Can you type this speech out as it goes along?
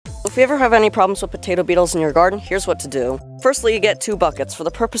If you ever have any problems with potato beetles in your garden, here's what to do. Firstly, you get 2 buckets. For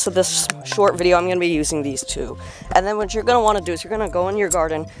the purpose of this short video, I'm going to be using these 2. And then what you're going to want to do is you're going to go in your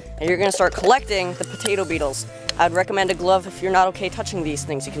garden and you're going to start collecting the potato beetles. I'd recommend a glove if you're not okay touching these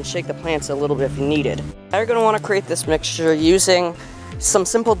things. You can shake the plants a little bit if you need it. Now you're going to want to create this mixture using some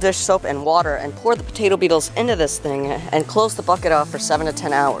simple dish soap and water and pour the potato beetles into this thing and close the bucket off for 7 to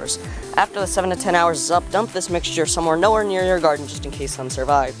 10 hours. After the 7 to 10 hours is up, dump this mixture somewhere nowhere near your garden just in case some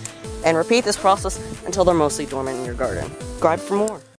survive. And repeat this process until they're mostly dormant in your garden. Subscribe for more.